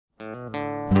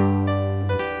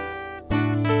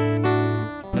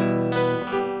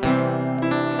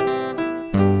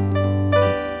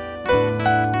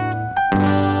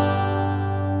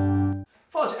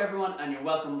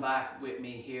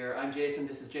me here. I'm Jason,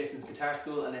 this is Jason's Guitar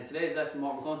School, and in today's lesson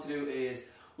what we're going to do is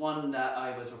one that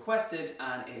I was requested,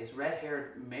 and it is Red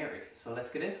Haired Mary. So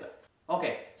let's get into it.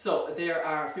 Okay, so there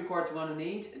are a few chords we're going to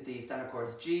need. The standard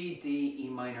chords G, D, E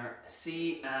minor,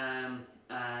 C, and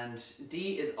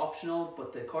D is optional,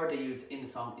 but the chord they use in the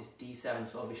song is D7,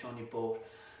 so I'll be showing you both.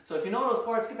 So if you know those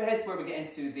chords, skip ahead to where we get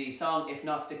into the song. If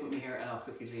not, stick with me here and I'll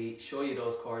quickly show you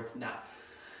those chords now.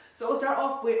 So we'll start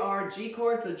off with our G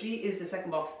chord. So G is the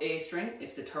second box A string,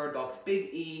 it's the third box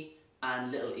big E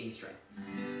and little E string.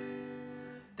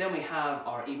 Then we have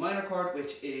our E minor chord,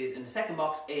 which is in the second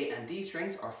box A and D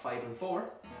strings, or 5 and 4.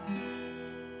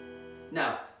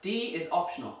 Now, D is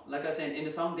optional. Like I was saying, in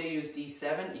the song they use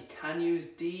D7. You can use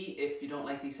D if you don't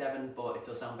like D7, but it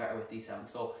does sound better with D7.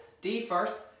 So D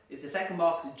first is the second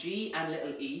box G and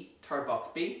little E, third box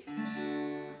B.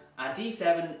 And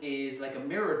D7 is like a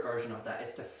mirrored version of that.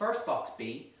 It's the first box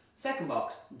B, second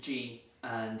box G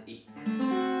and E.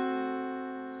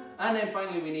 And then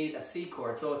finally we need a C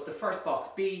chord. So it's the first box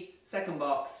B, second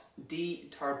box D,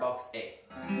 third box A.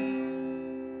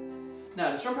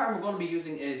 Now the strum pattern we're going to be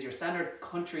using is your standard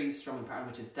country strumming pattern,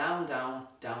 which is down, down,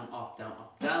 down, up, down,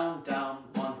 up, down, down,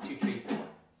 1, 2, 3, 4.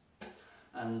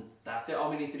 And that's it. All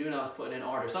we need to do now is put it in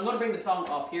order. So I'm going to bring the song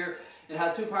up here. It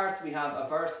has two parts. We have a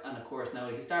verse and a chorus. Now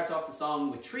he starts off the song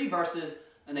with 3 verses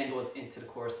and then goes into the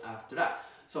chorus after that.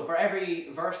 So for every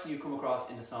verse you come across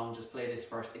in the song, just play this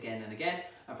verse again and again.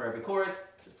 And for every chorus,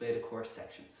 just play the chorus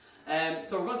section.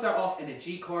 So we're going to start off in a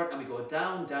G chord and we go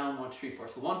down, down, 1, 2, 3, 4.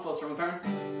 So one full strumming pattern.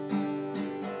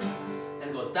 Then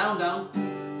it goes down, down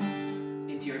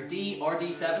into your D or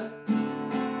D7.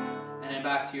 And then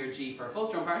back to your G for a full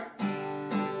strum pattern.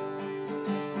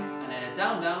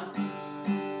 Down, down,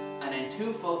 and then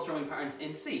 2 full strumming patterns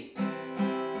in C.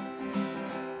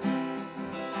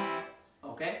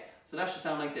 Okay, so that should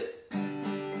sound like this.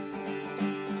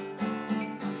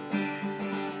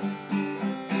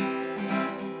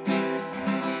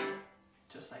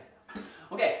 Just like that.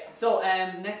 Okay, so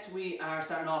next we are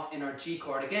starting off in our G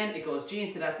chord again. It goes G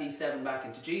into that D7 back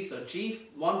into G. So G,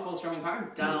 1 full strumming pattern,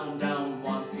 down, down,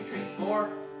 1, 2, 3, 4,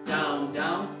 down,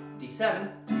 down, D7.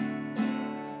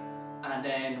 And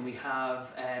then we have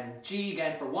G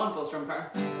again for 1 full strum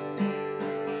pattern.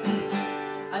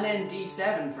 And then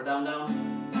D7 for down, down.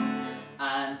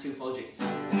 And 2 full Gs.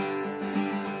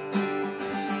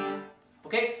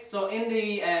 Okay, so in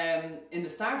the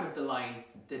start of the line,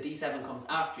 the D7 comes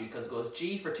after you because it goes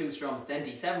G for 2 strums, then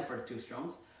D7 for the 2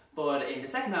 strums. But in the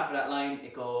second half of that line,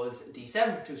 it goes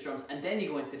D7 for 2 strums, and then you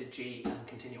go into the G and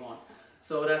continue on.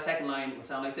 So that second line would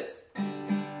sound like this.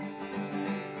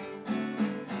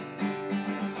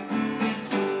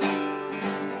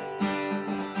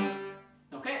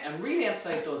 Really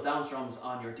emphasize those down strums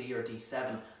on your D or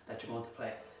D7 that you're going to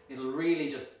play. It'll really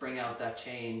just bring out that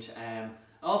change.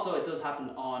 Also, it does happen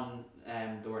on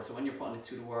the word. So when you're putting it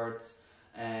to the words,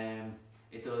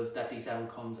 it does, that D7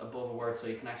 comes above a word, so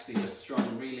you can actually just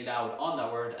strum really loud on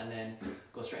that word and then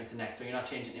go straight into the next. So you're not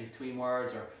changing in between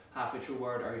words or halfway through a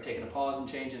word, or you're taking a pause and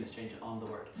changing, it's changing on the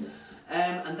word.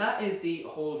 And that is the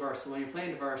whole verse. So when you're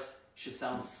playing the verse, it should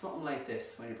sound something like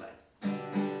this when you're playing.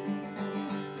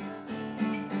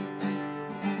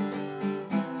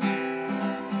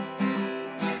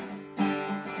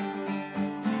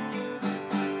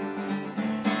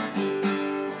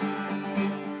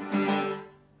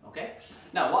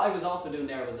 Now what I was also doing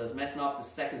there was I was messing up the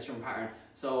second strum pattern.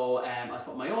 So I was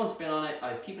putting my own spin on it, I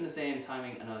was keeping the same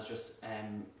timing, and I was just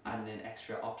adding in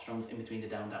extra up strums in between the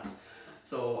down downs.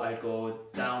 So I'd go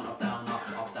down, up, down,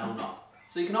 up, down, up.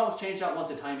 So you can always change that once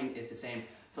the timing is the same.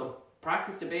 So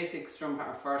practice the basic strum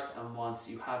pattern first, and once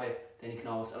you have it, then you can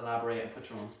always elaborate and put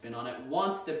your own spin on it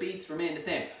once the beats remain the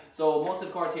same. So most of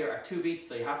the chords here are 2 beats,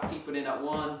 so you have to keep within that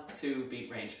 1-2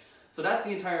 beat range. So that's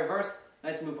the entire verse.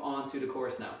 Let's move on to the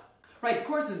chorus now. Right, the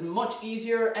chorus is much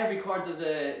easier. Every chord does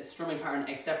a strumming pattern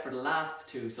except for the last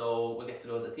 2, so we'll get to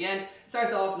those at the end.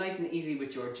 Starts off nice and easy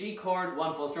with your G chord,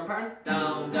 1 full strum pattern.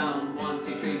 Down, down, 1,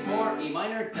 2, 3, 4. E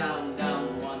minor, down,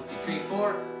 down, 1, 2, 3,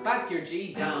 4. Back to your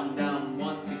G, down, down,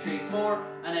 1, 2, 3, 4.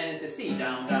 And then into C,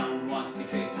 down, down, 1, 2,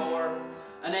 3, 4.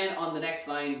 And then on the next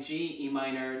line, G, E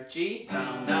minor, G,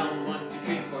 down, down, 1, 2,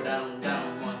 3, 4, down,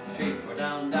 down, 1, 2, 3, 4,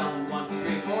 down, down, 1, 2,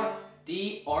 3, 4.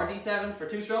 D or D7 for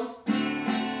 2 strums.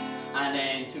 And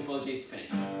then 2 full Gs to finish.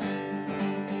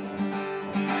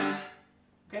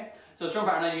 Okay, so the strum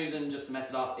pattern I'm using just to mess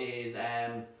it up is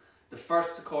the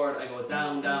first chord I go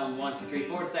down, down, 1, 2, 3,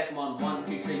 4. The second one, 1,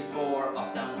 2, 3, 4,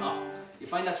 up, down, up. You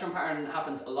find that strum pattern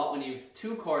happens a lot when you have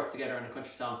 2 chords together in a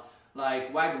country song,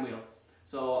 like Wagon Wheel.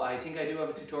 So I think I do have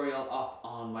a tutorial up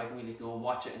on Wagon Wheel. You can go and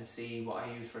watch it and see what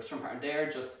I use for a strum pattern there.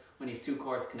 Just when you have two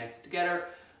chords connected together.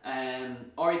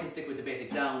 Or you can stick with the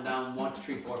basic down, down, 1, 2,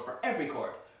 3, 4 for every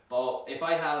chord. But if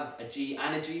I have a G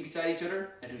and a G beside each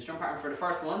other, I do strum pattern for the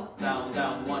first one, down,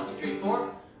 down, 1, 2, 3,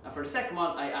 4. And for the second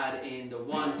one, I add in the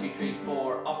 1, 2, 3,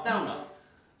 4, up, down, up.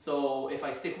 So if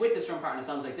I stick with the strum pattern, it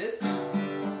sounds like this.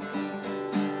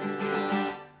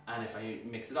 And if I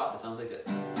mix it up, it sounds like this.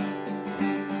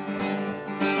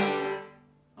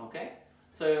 Okay?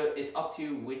 So it's up to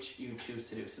you which you choose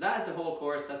to do. So that is the whole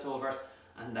chorus, that's the whole verse,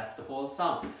 and that's the whole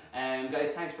song.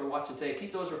 Guys, thanks for watching today.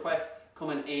 Keep those requests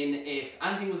coming in. If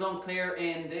anything was unclear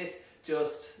in this,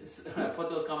 just put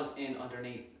those comments in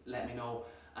underneath, let me know.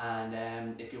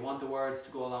 And if you want the words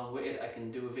to go along with it, I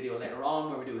can do a video later on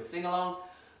where we do a sing-along.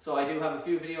 So I do have a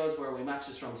few videos where we match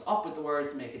the strums up with the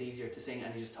words, make it easier to sing,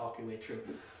 and you just talk your way through.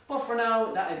 But for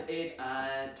now, that is it,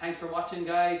 and thanks for watching,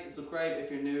 guys. Subscribe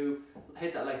if you're new,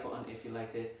 hit that like button if you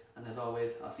liked it, and as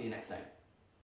always, I'll see you next time.